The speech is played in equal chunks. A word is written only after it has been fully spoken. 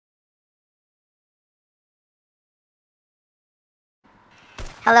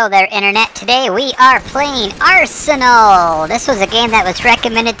Hello there, Internet. Today we are playing Arsenal. This was a game that was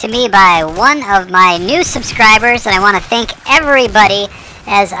recommended to me by one of my new subscribers, and I want to thank everybody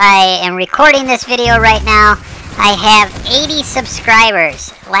as I am recording this video right now. I have 80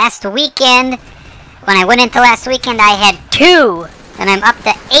 subscribers. Last weekend, when I went into last weekend, I had 2, and I'm up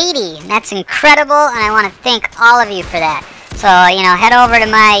to 80. That's incredible, and I want to thank all of you for that. So, head over to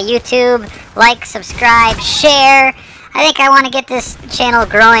my YouTube, like, subscribe, share. I think I want to get this channel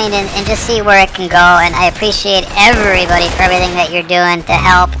growing and just see where it can go, and I appreciate everybody for everything that you're doing to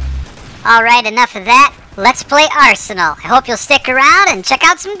help. Alright, enough of that. Let's play Arsenal. I hope you'll stick around and check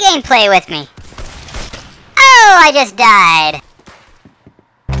out some gameplay with me. Oh, I just died.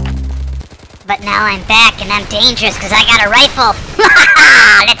 But now I'm back and I'm dangerous because I got a rifle.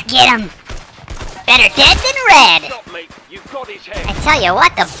 Let's get him. Better dead than red. Stop, mate. You've got his head. I tell you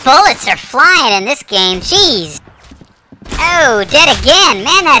what, the bullets are flying in this game. Jeez. Oh, dead again.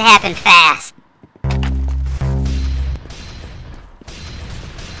 Man, that happened fast.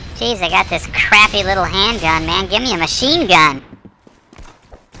 Jeez, I got this crappy little handgun, man. Give me a machine gun.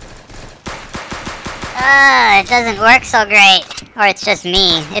 It doesn't work so great. Or it's just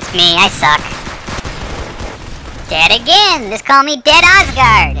me. It's me. I suck. Dead again. Just call me Dead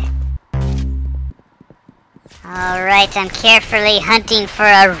Osgard. Alright, I'm carefully hunting for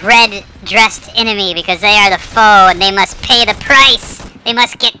a red-dressed enemy because they are the foe and they must pay the price. They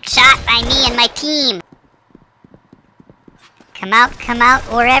must get shot by me and my team. Come out,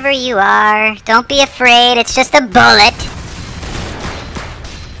 wherever you are. Don't be afraid, it's just a bullet.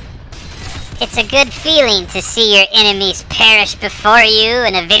 It's a good feeling to see your enemies perish before you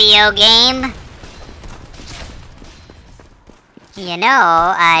in a video game.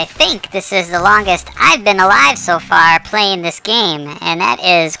 I think this is the longest I've been alive so far playing this game, and that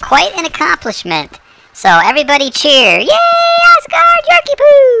is quite an accomplishment. So everybody cheer. Yay, Osgard, Yorkie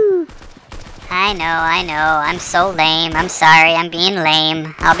Poo! I know, I'm so lame. I'm sorry, I'm being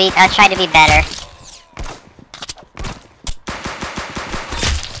lame. I'll try to be better.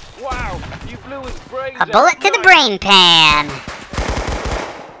 Wow, you blew his brains A bullet to the brain pan.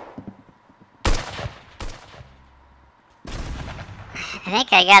 I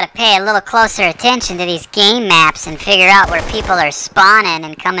think I gotta pay a little closer attention to these game maps and figure out where people are spawning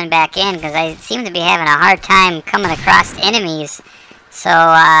and coming back in, because I seem to be having a hard time coming across enemies. So,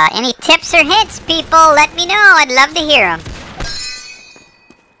 any tips or hints, people, let me know. I'd love to hear them.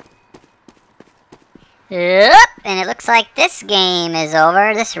 Yep, and it looks like this game is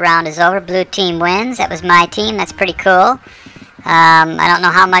over. This round is over. Blue team wins. That was my team. That's pretty cool. I don't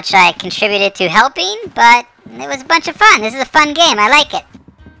know how much I contributed to helping, but it was a bunch of fun. This is a fun game. I like it.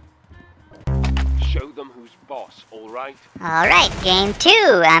 Show them who's boss, alright? Alright, game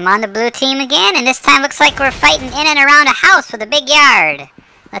 2. I'm on the blue team again, and this time looks like we're fighting in and around a house with a big yard.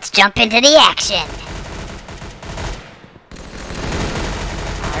 Let's jump into the action.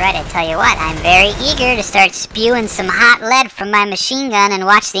 Alright, I tell you what, I'm very eager to start spewing some hot lead from my machine gun and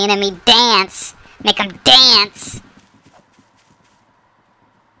watch the enemy dance. Make them dance.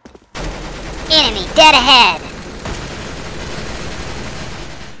 Enemy dead ahead.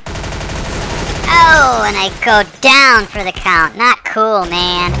 Oh, and I go down for the count. Not cool,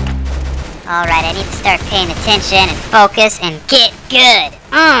 man. Alright, I need to start paying attention and focus and get good.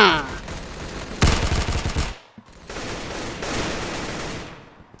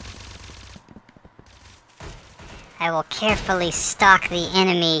 I will carefully stalk the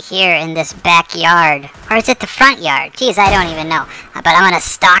enemy here in this backyard. Or is it the front yard? Geez, I don't even know. But I'm gonna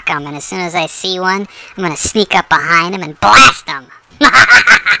stalk him, and as soon as I see one, I'm gonna sneak up behind him and blast him.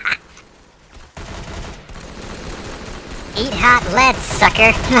 Eat hot lead,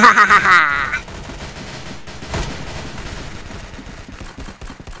 sucker.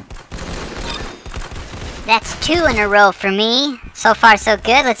 That's 2 in a row for me. So far, so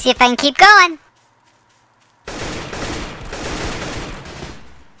good. Let's see if I can keep going.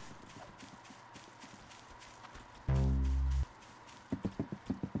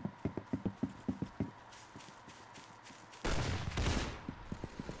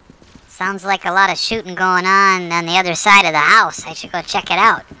 Sounds like a lot of shooting going on the other side of the house. I should go check it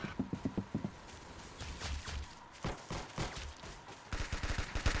out.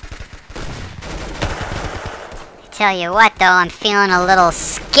 I tell you what, though, I'm feeling a little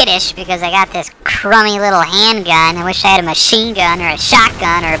skittish because I got this crummy little handgun. I wish I had a machine gun or a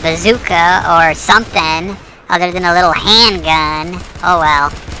shotgun or a bazooka or something other than a little handgun. Oh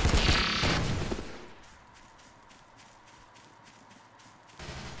well.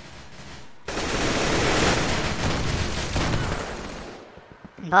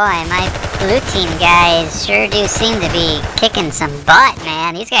 Boy, my blue team guys sure do seem to be kicking some butt,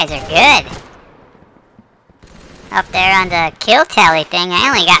 man. These guys are good. Up there on the kill tally thing, I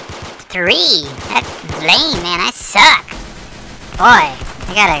only got 3. That's lame, man. I suck. Boy,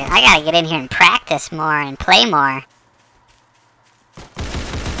 I gotta get in here and practice more and play more.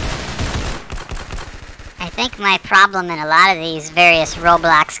 I think my problem in a lot of these various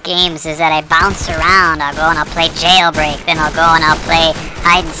Roblox games is that I bounce around. I'll go and I'll play Jailbreak, then I'll go and I'll play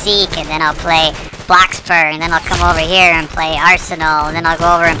Hide and Seek, and then I'll play Bloxburg, and then I'll come over here and play Arsenal, and then I'll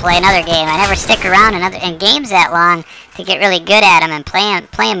go over and play another game. I never stick around in games that long to get really good at them and play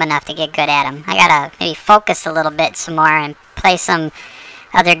them enough to get good at them. I gotta maybe focus a little bit some more and play some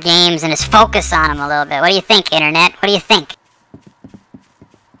other games and just focus on them a little bit. What do you think, Internet? What do you think?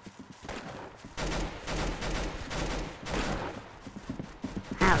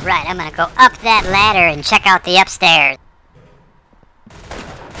 Alright, I'm gonna go up that ladder and check out the upstairs.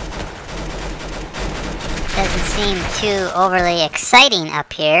 Doesn't seem too overly exciting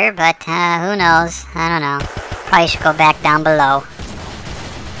up here, but who knows? I don't know. Probably should go back down below.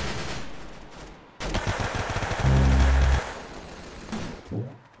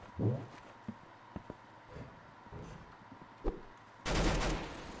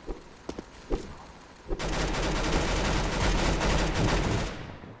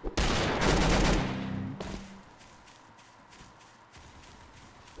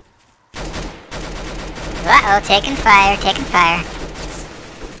 Uh-oh, taking fire, taking fire.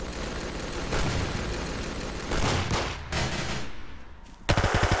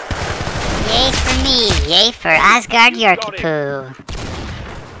 Yay for me, yay for Asgard Yorkipoo.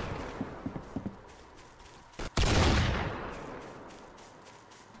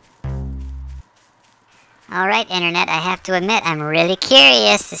 Alright, Internet, I have to admit, I'm really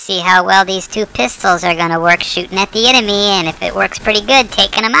curious to see how well these 2 pistols are gonna work shooting at the enemy, and if it works pretty good,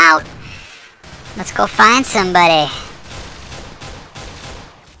 taking them out. Let's go find somebody.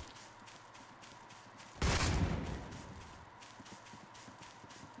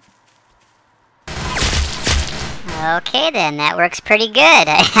 Okay then, that works pretty good.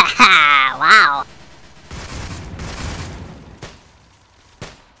 Wow.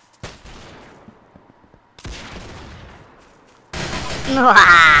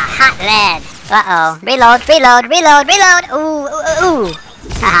 Hot lead. Uh-oh. Reload, reload, reload, reload. Ooh, ooh, ooh.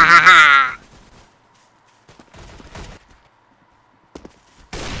 Ha ha ha.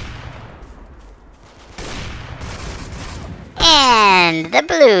 And the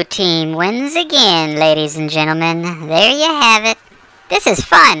blue team wins again, ladies and gentlemen. There you have it. This is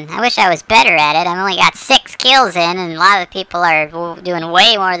fun. I wish I was better at it. I've only got 6 kills in, and a lot of people are doing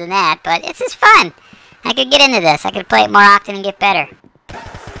way more than that, but this is fun. I could get into this. I could play it more often and get better.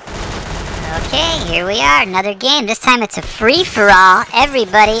 Okay, here we are. Another game. This time it's a free-for-all.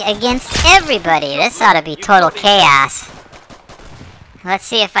 Everybody against everybody. This ought to be total chaos. Let's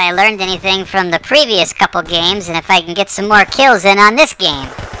see if I learned anything from the previous couple games and if I can get some more kills in on this game.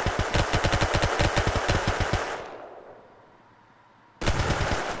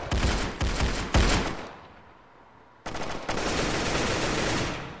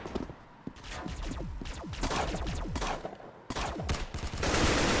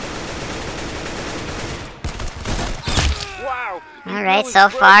 Wow. Alright, so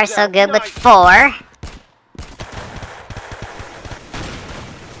far so good with 4.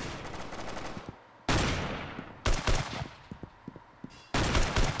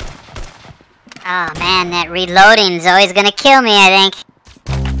 Oh man, that reloading's always gonna kill me, I think.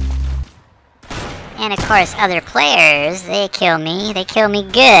 And of course, other players, they kill me. They kill me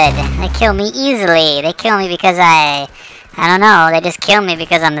good. They kill me easily. They kill me because I don't know, they just kill me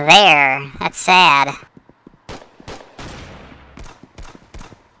because I'm there. That's sad.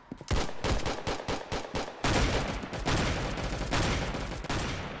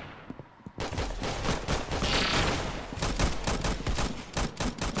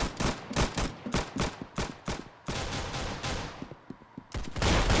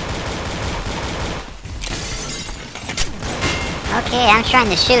 Okay, I'm trying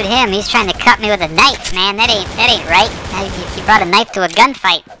to shoot him. He's trying to cut me with a knife, man. That ain't right. He brought a knife to a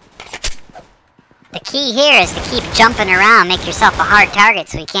gunfight. The key here is to keep jumping around, make yourself a hard target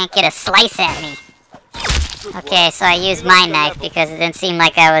so he can't get a slice at me. Okay, so I used my knife because it didn't seem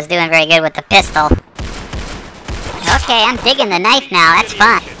like I was doing very good with the pistol. Okay, I'm digging the knife now. That's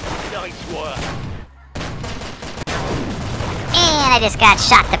fun. And I just got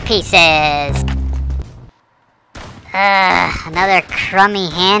shot to pieces. Another crummy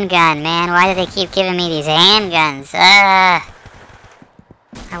handgun, man. Why do they keep giving me these handguns? I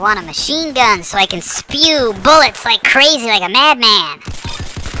want a machine gun so I can spew bullets like crazy, like a madman.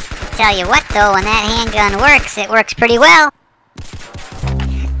 tell you what though, when that handgun works, it works pretty well.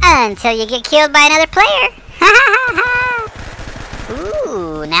 Until you get killed by another player.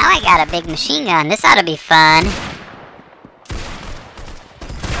 Ooh, now I got a big machine gun. This ought to be fun.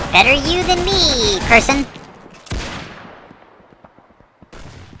 Better you than me, person.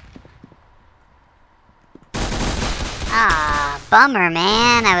 Ah, bummer,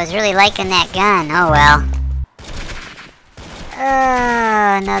 man. I was really liking that gun. Oh well.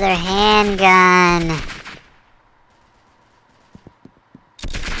 Another handgun.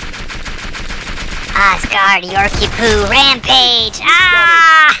 Asgard, Yorkie Poo, Rampage!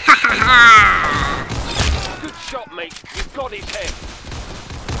 Ah! Ha ha ha! Good shot, mate. You've got his head.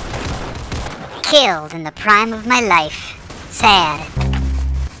 Killed in the prime of my life. Sad.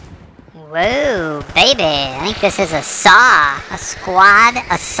 Whoa, baby. I think this is a saw. A squad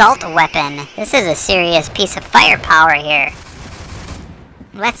assault weapon. This is a serious piece of firepower here.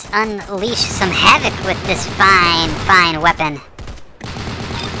 Let's unleash some havoc with this fine weapon.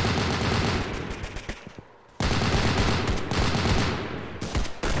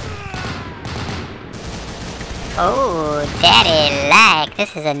 Oh, daddy like.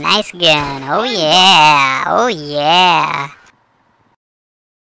 This is a nice gun. Oh yeah. Oh yeah.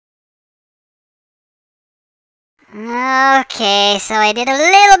 Okay, so I did a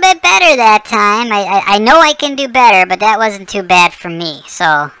little bit better that time. I know I can do better, but that wasn't too bad for me.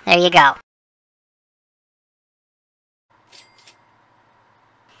 So, there you go.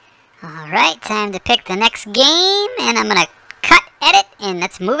 Alright, time to pick the next game. And I'm gonna cut, edit, and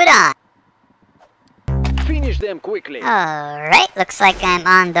let's move it on. Finish them quickly. Alright, looks like I'm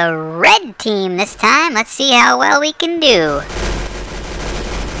on the red team this time. Let's see how well we can do.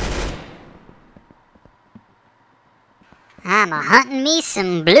 I'm hunting me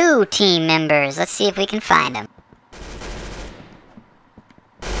some blue team members. Let's see if we can find them.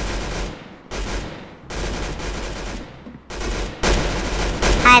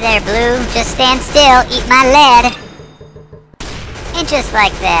 Hi there, Blue. Just stand still, eat my lead. And just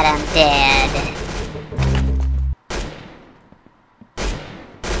like that, I'm dead.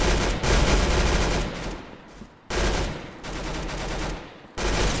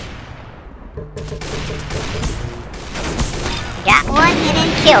 Got one and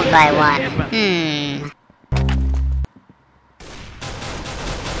then killed by one.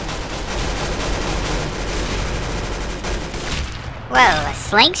 Whoa, a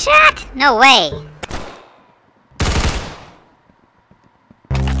slingshot? No way.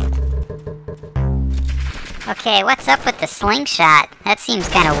 Okay, what's up with the slingshot? That seems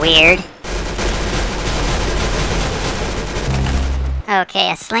kind of weird.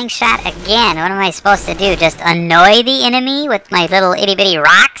 Okay, a slingshot again. What am I supposed to do? Just annoy the enemy with my little itty bitty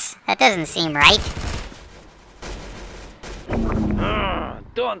rocks? That doesn't seem right.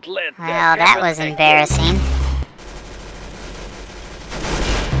 Don't let Well, that was embarrassing.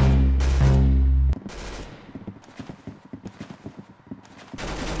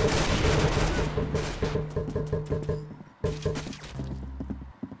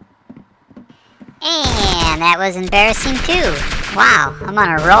 And that was embarrassing too. Wow, I'm on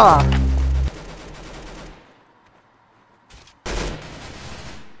a roll.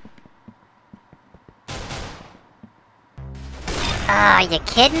 Oh, are you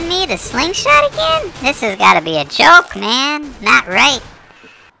kidding me? The slingshot again? This has got to be a joke, man. Not right.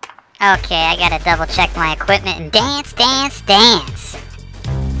 Okay, I gotta double check my equipment and dance, dance, dance.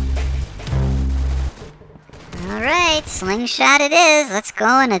 Alright, slingshot it is. Let's go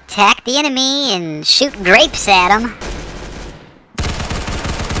and attack the enemy and shoot grapes at him.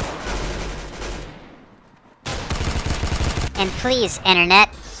 And please, internet,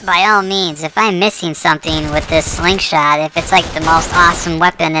 by all means, if I'm missing something with this slingshot, if it's like the most awesome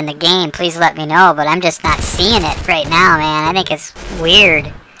weapon in the game, please let me know, but I'm just not seeing it right now, man. I think it's weird.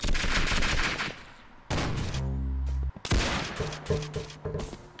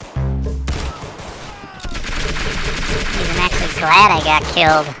 I'm actually glad I got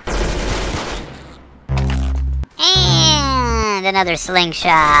killed. And another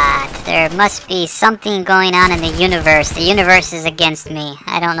slingshot. There must be something going on in the universe. The universe is against me.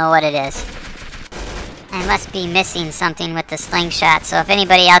 I don't know what it is. I must be missing something with the slingshot, so if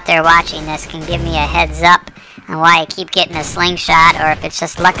anybody out there watching this can give me a heads up on why I keep getting a slingshot, or if it's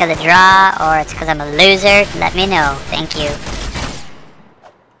just luck of the draw, or it's because I'm a loser, let me know. Thank you.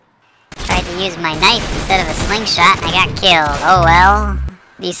 Tried to use my knife instead of a slingshot and I got killed. Oh well.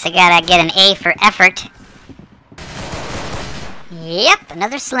 At least I gotta get an A for effort. Yep,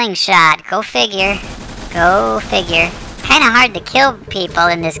 another slingshot. Go figure. Go figure. Kinda hard to kill people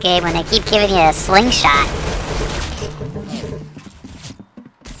in this game when they keep giving you a slingshot.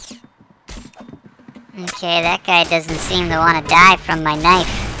 Okay, that guy doesn't seem to want to die from my knife.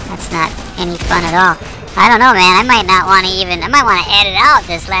 That's not any fun at all. I don't know, man. I might not want to even... I might want to edit out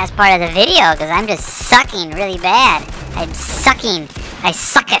this last part of the video because I'm just sucking really bad. I'm sucking. I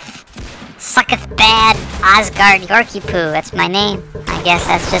sucketh. Sucketh bad Asgard Yorkie Poo. That's my name. I guess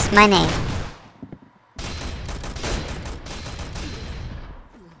that's just my name.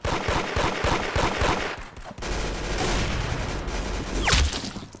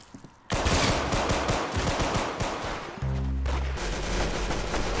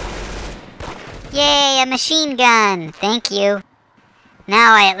 Yay, a machine gun! Thank you.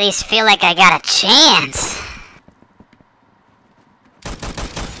 Now I at least feel like I got a chance.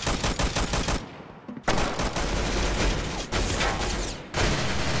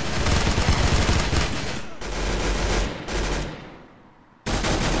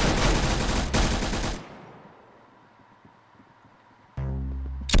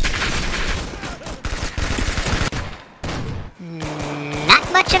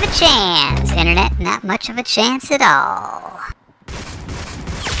 Not much of a chance, Internet. Not much of a chance at all.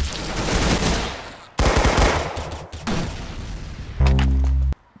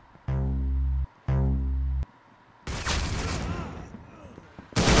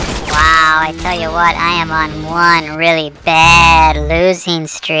 Wow, I tell you what, I am on one really bad losing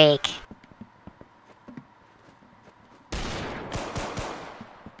streak.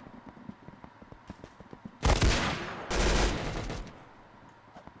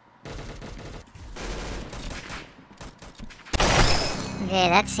 Okay,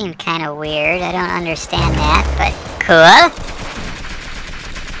 that seemed kind of weird. I don't understand that, but cool.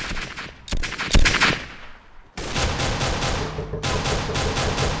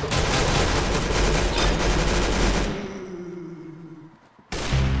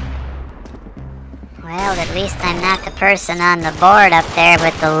 Well, at least I'm not the person on the board up there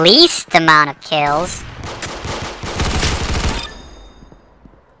with the least amount of kills.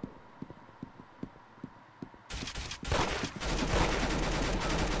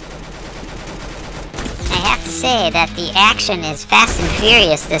 I have to say that the action is fast and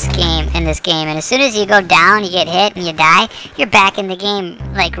furious in this game, and as soon as you go down, you get hit and you die, you're back in the game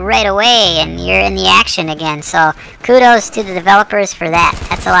like right away and you're in the action again. So kudos to the developers for that.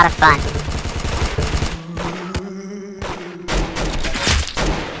 That's a lot of fun.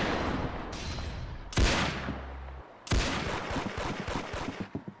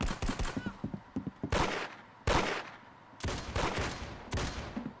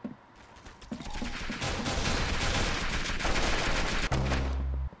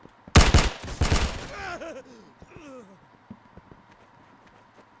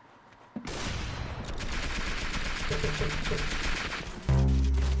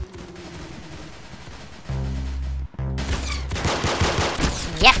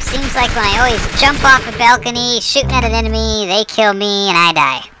 Yep, seems like when I always jump off a balcony, shooting at an enemy, they kill me and I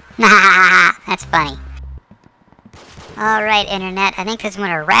die. That's funny. Alright, Internet, I think that's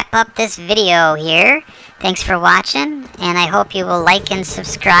going to wrap up this video here. Thanks for watching, and I hope you will like and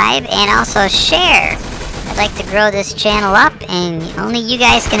subscribe, and also share. I'd like to grow this channel up, and only you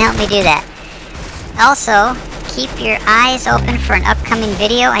guys can help me do that. Also, keep your eyes open for an upcoming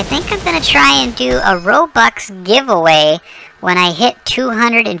video. I think I'm going to try and do a Robux giveaway when I hit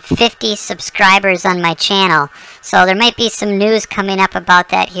 250 subscribers on my channel. So there might be some news coming up about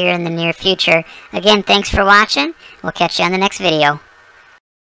that here in the near future. Again, thanks for watching. We'll catch you on the next video.